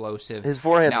explosive. His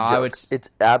forehand's it's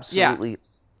absolutely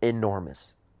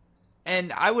enormous.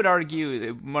 And I would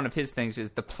argue one of his things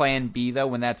is the plan B, though,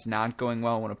 when that's not going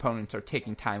well, when opponents are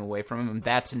taking time away from him,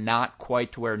 that's not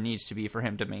quite to where it needs to be for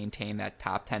him to maintain that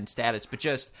top 10 status. But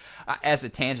just as a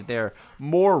tangent there,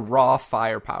 more raw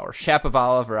firepower,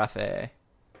 Shapovalov or FAA?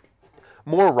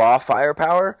 More raw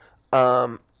firepower.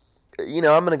 I'm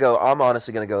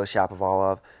honestly gonna go with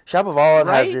Shapovalov. Shapovalov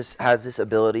Right? has this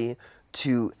ability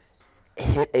to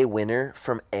hit a winner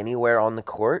from anywhere on the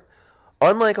court.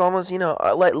 Unlike almost,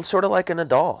 sort of like a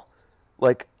Nadal.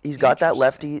 Like, he's got that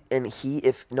lefty, and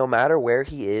if no matter where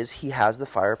he is, he has the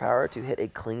firepower to hit a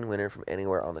clean winner from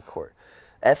anywhere on the court.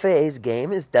 FAA's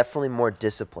game is definitely more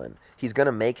disciplined. He's going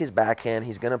to make his backhand.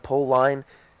 He's going to pull line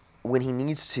when he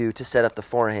needs to set up the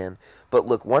forehand. But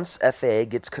look, once FAA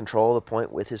gets control of the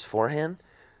point with his forehand,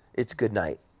 it's good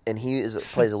night. And he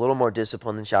plays a little more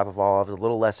disciplined than Shapovalov, a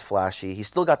little less flashy. He's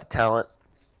still got the talent.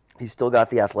 He's still got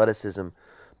the athleticism.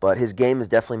 But his game is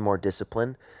definitely more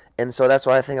disciplined. And so that's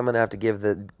why I think I'm going to have to give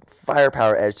the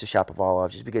firepower edge to Shapovalov,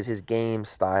 just because his game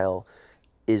style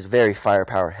is very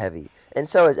firepower heavy. And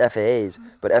so is FAA's,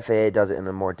 but FAA does it in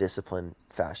a more disciplined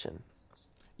fashion.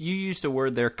 You used a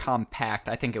word there, compact.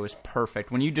 I think it was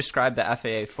perfect. When you describe the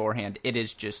FAA forehand, it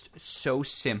is just so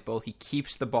simple. He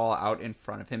keeps the ball out in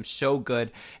front of him. So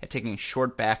good at taking a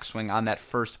short backswing on that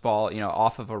first ball,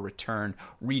 off of a return,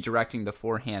 redirecting the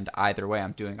forehand either way.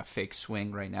 I'm doing a fake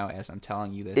swing right now as I'm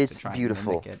telling you this. It's to try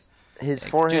beautiful. And mimic it. His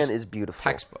forehand is beautiful.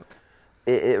 Textbook.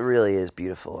 It really is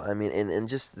beautiful. I mean, and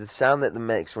just the sound that it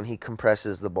makes when he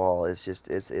compresses the ball is just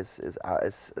it's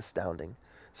astounding.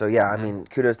 So yeah, I mean,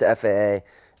 kudos to FAA.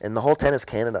 And the whole Tennis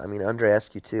Canada, I mean,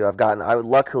 Andreescu too.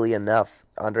 Luckily enough,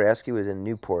 Andreescu was in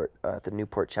Newport at the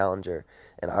Newport Challenger,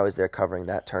 and I was there covering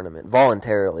that tournament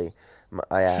voluntarily,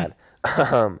 I add.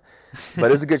 But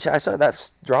it was a good shot. I saw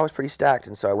that draw was pretty stacked,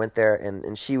 and so I went there,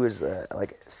 and she was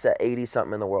like set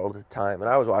 80-something in the world at the time, and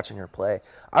I was watching her play.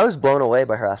 I was blown away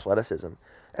by her athleticism,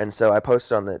 and so I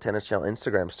posted on the Tennis Channel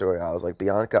Instagram story. I was like,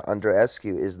 Bianca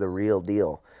Andreescu is the real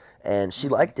deal. And she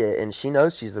liked it, and she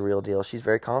knows she's the real deal. She's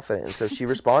very confident, and so she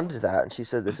responded to that, and she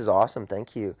said, "This is awesome,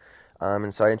 thank you."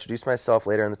 And so I introduced myself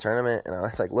later in the tournament, and I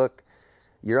was like, "Look,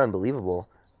 you're unbelievable.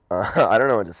 I don't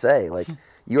know what to say. Like,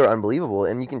 you are unbelievable."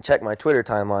 And you can check my Twitter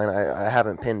timeline. I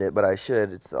haven't pinned it, but I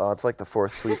should. It's like the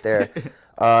fourth tweet there.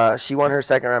 She won her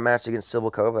second round match against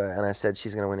Sibylkova, and I said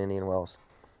she's going to win Indian Wells.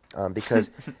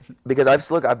 Because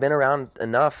I've been around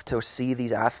enough to see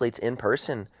these athletes in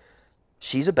person.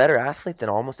 She's a better athlete than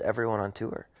almost everyone on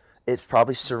tour. It's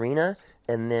probably Serena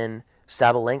and then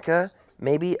Sabalenka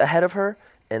maybe ahead of her.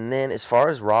 And then as far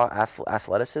as raw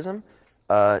athleticism,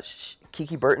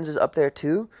 Kiki Bertens is up there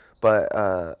too. But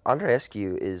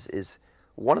Andreescu is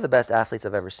one of the best athletes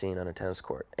I've ever seen on a tennis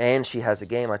court. And she has a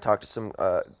game. I talked to some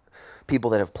people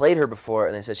that have played her before,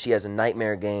 and they said she has a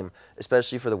nightmare game,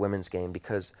 especially for the women's game,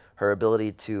 because her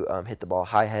ability to hit the ball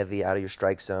high, heavy, out of your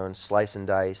strike zone, slice and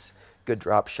dice, good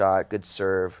drop shot, good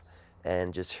serve,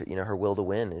 and just her will to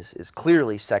win is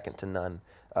clearly second to none.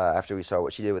 After we saw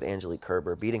what she did with Angelique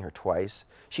Kerber, beating her twice.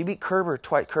 She beat Kerber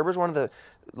twice. Kerber's one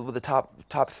of the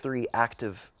top three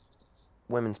active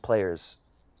women's players,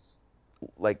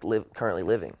 currently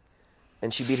living,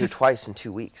 and she beat her twice in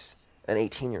 2 weeks. An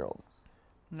 18-year-old.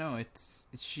 No,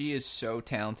 she is so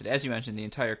talented. As you mentioned, the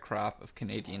entire crop of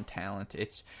Canadian talent.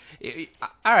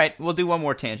 All right, we'll do one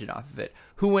more tangent off of it.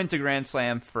 Who wins a Grand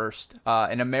Slam first?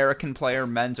 An American player,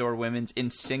 men's or women's,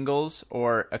 in singles,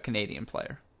 or a Canadian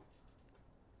player?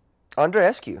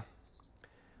 Andreescu.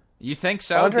 You think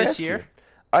so this year?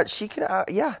 She can,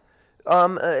 yeah.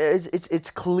 It's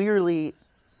clearly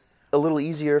a little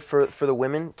easier for the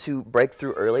women to break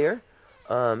through earlier.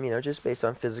 Just based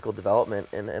on physical development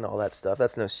and all that stuff.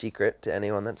 That's no secret to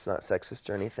anyone. That's not sexist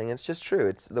or anything. It's just true.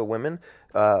 It's the women,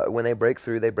 when they break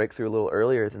through a little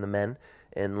earlier than the men.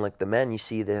 And like the men, you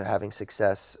see they're having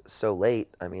success so late.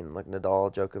 I mean, like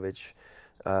Nadal, Djokovic,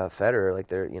 Federer, like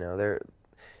they're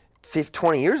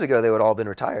 20 years ago, they would all have been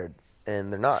retired,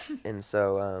 and they're not. And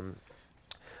so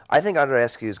I think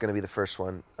Andreescu is going to be the first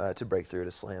one to break through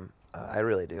to Slam. I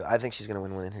really do. I think she's going to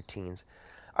win one in her teens.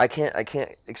 I can't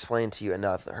explain to you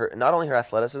enough not only her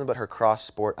athleticism but her cross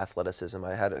sport athleticism.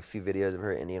 I had a few videos of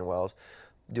her at Indian Wells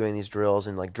doing these drills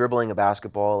and like dribbling a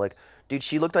basketball. Like, dude,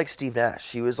 she looked like Steve Nash.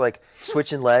 She was like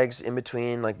switching legs in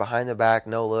between, like behind the back,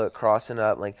 no look, crossing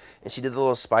up, like, and she did the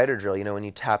little spider drill. You know, when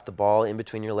you tap the ball in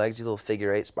between your legs, you little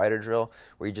figure eight spider drill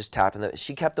where you just tapping the.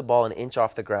 She kept the ball an inch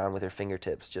off the ground with her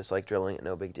fingertips, just like dribbling it,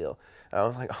 no big deal. And I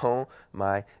was like, oh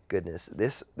my goodness,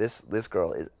 this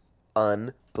girl is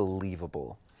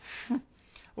unbelievable.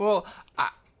 Well,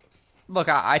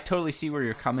 I totally see where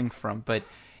you're coming from, but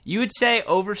you would say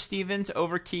over Stevens,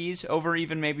 over Keys, over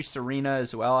even maybe Serena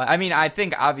as well. I mean, I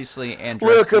think obviously Andreescu.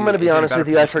 Look, I'm going to be honest with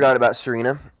you. I forgot about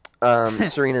Serena.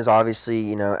 Serena's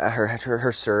obviously,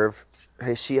 her serve.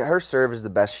 Her serve is the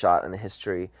best shot in the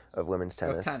history of women's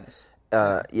tennis.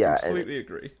 Yeah, completely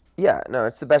agree. Yeah, no,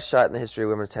 it's the best shot in the history of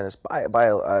women's tennis by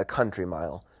a country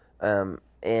mile.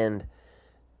 And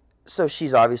so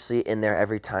she's obviously in there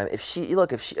every time.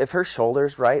 If her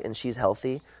shoulder's right and she's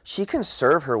healthy, she can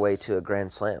serve her way to a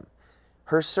Grand Slam.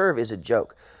 Her serve is a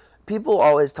joke. People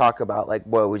always talk about, like,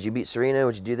 whoa, would you beat Serena?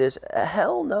 Would you do this?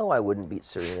 Hell no, I wouldn't beat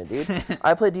Serena, dude.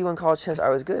 I played D1 college tennis. I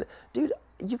was good. Dude,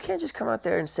 you can't just come out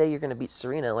there and say you're going to beat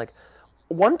Serena. Like,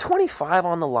 125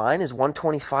 on the line is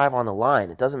 125 on the line.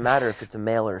 It doesn't matter if it's a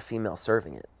male or a female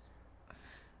serving it.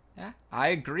 Yeah, I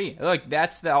agree. Look,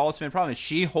 that's the ultimate problem.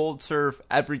 She holds serve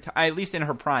every time. At least in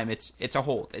her prime, it's a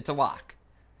hold. It's a lock.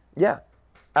 Yeah,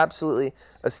 absolutely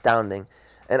astounding.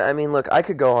 And I mean, look, I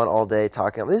could go on all day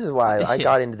talking. This is why I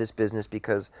got into this business,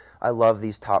 because I love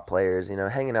these top players.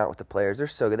 Hanging out with the players. They're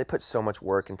so good. They put so much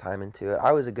work and time into it.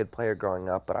 I was a good player growing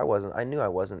up, but I knew I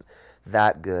wasn't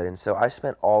that good. And so I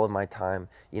spent all of my time,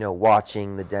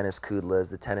 watching the Dennis Kudlas,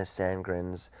 the Tennis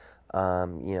Sandgrens,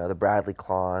 the Bradley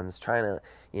Klons, trying to,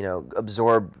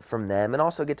 absorb from them and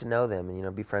also get to know them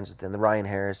and, be friends with them. The Ryan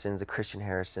Harrisons, the Christian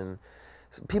Harrison,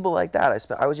 people like that.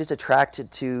 I was just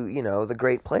attracted to, the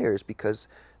great players because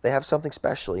they have something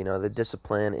special, the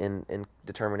discipline and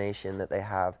determination that they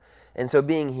have. And so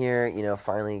being here,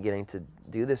 finally getting to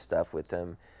do this stuff with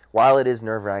them, while it is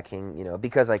nerve-wracking,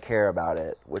 because I care about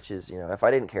it, which is, if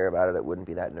I didn't care about it, it wouldn't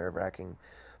be that nerve-wracking.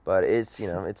 But it's,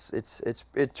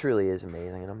 it truly is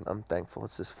amazing, and I'm thankful.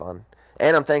 It's just fun.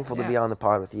 And I'm thankful to be on the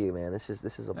pod with you, man. This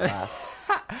is a blast.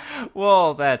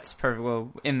 Well, that's perfect.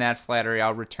 Well, in that flattery,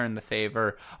 I'll return the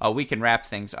favor. We can wrap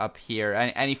things up here.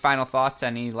 Any final thoughts?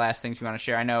 Any last things you want to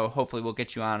share? I know hopefully we'll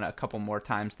get you on a couple more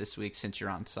times this week since you're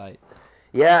on site.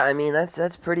 Yeah, I mean,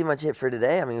 that's pretty much it for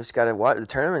today. I mean, we just got to watch. The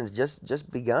tournament's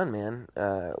just begun, man.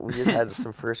 We just had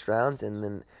some first rounds, and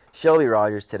then Shelby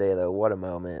Rogers today, though, what a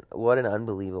moment. What an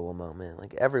unbelievable moment.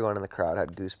 Like, everyone in the crowd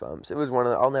had goosebumps. It was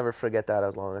I'll never forget that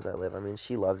as long as I live. I mean,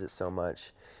 she loves it so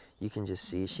much. You can just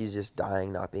see she's just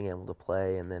dying not being able to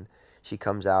play, and then she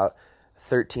comes out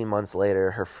 13 months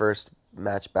later, her first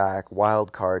match back,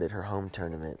 wild card at her home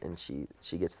tournament, and she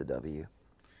gets the W.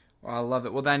 Well, I love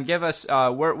it. Well, then give us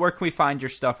where can we find your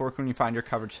stuff? Where can we find your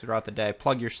coverage throughout the day?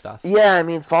 Plug your stuff. Yeah, I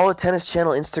mean, follow Tennis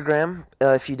Channel Instagram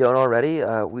if you don't already.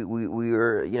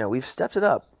 We've stepped it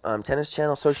up. Tennis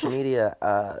Channel social media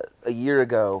a year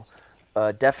ago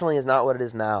definitely is not what it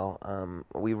is now.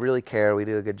 We really care. We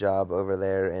do a good job over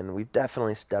there, and we've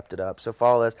definitely stepped it up. So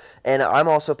follow us. And I'm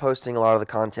also posting a lot of the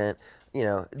content,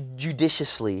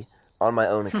 judiciously on my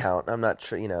own account. I'm not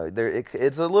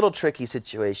it's a little tricky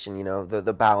situation,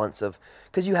 the balance of,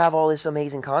 because you have all this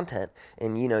amazing content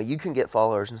and you can get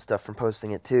followers and stuff from posting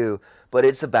it too, but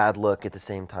it's a bad look at the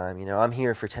same time. I'm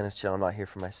here for Tennis Channel, I'm not here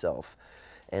for myself.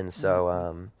 And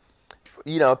so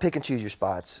pick and choose your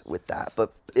spots with that.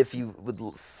 But if you would,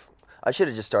 I should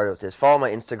have just started with this. Follow my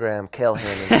Instagram, Cale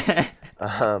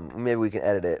Hammond. Maybe we can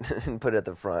edit it and put it at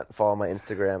the front. Follow my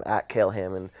Instagram at Cale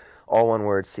Hammond. All one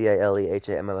word,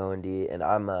 CaleHammond, and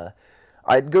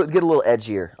I'd get a little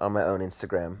edgier on my own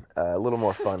Instagram, a little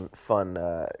more fun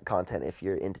content if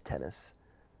you're into tennis.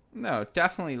 No,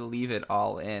 definitely leave it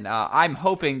all in. I'm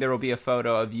hoping there will be a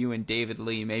photo of you and David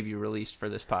Lee maybe released for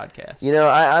this podcast.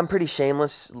 I'm pretty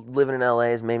shameless. Living in LA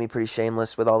has made me pretty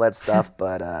shameless with all that stuff,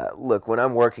 but look, when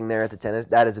I'm working there at the tennis,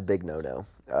 that is a big no-no.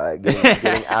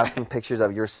 Asking pictures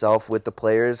of yourself with the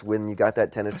players when you got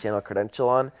that Tennis Channel credential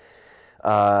on. Maybe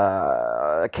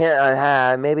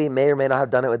may or may not have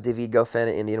done it with David Goffin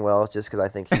at Indian Wells, just because I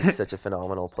think he's such a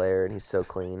phenomenal player and he's so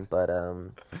clean. But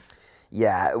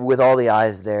yeah, with all the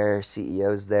eyes there,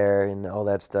 CEOs there, and all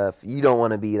that stuff, you don't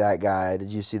want to be that guy. Did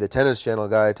you see the Tennis Channel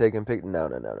guy taking pictures? No.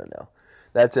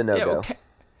 That's a no-go. Yeah, okay.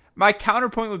 My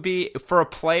counterpoint would be, for a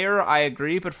player, I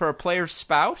agree, but for a player's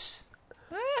spouse?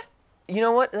 You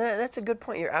know what? That's a good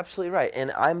point. You're absolutely right.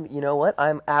 And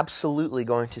I'm absolutely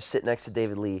going to sit next to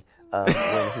David Lee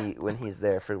when he's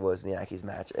there for Wozniacki's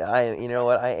match. You know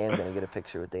what? I am going to get a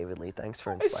picture with David Lee. Thanks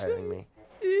for inspiring me.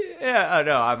 Yeah,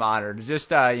 no, I'm honored.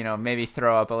 Just, maybe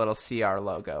throw up a little CR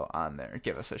logo on there.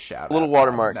 Give us a shout out. A little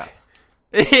watermark. No.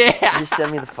 Yeah. Just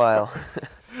send me the file.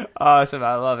 Awesome.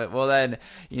 I love it. Well, then,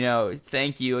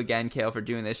 thank you again, Cale, for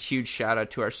doing this. Huge shout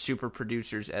out to our super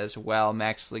producers as well,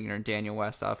 Max Fliegner and Daniel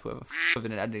Westhoff, who have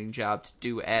an editing job to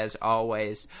do as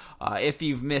always. If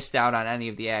you've missed out on any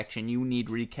of the action, you need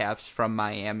recaps from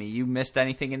Miami. You missed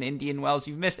anything in Indian Wells,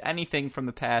 you've missed anything from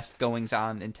the past goings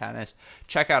on in tennis,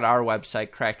 check out our website,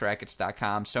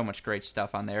 crackedrackets.com. So much great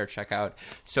stuff on there. Check out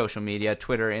social media,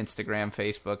 Twitter, Instagram,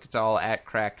 Facebook. It's all at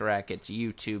Cracked Rackets,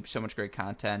 YouTube. So much great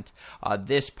content.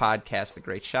 This podcast, the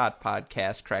Great Shot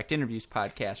podcast, Cracked Interviews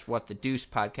podcast, What the Deuce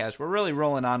podcast. We're really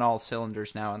rolling on all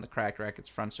cylinders now on the Cracked Rackets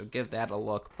front, so give that a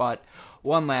look. But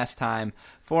one last time,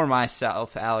 for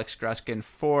myself, Alex Gruskin,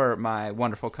 for my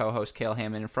wonderful co-host, Cale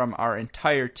Hammond, and from our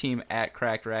entire team at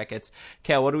Cracked Rackets.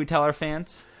 Cale, what do we tell our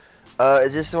fans?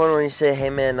 Is this the one where you say,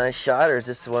 hey man, nice shot, or is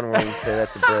this the one where you say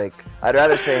that's a break? I'd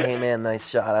rather say, hey man, nice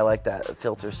shot. I like that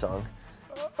filter song.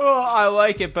 Oh, I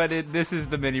like it, but this is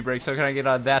the mini break, so can I get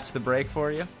on That's the Break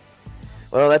for you?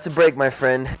 Well, that's a break, my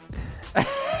friend.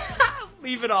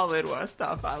 Leave it all in,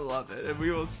 Westhoff. I love it. And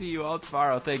we will see you all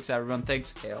tomorrow. Thanks, everyone.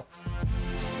 Thanks, Cale.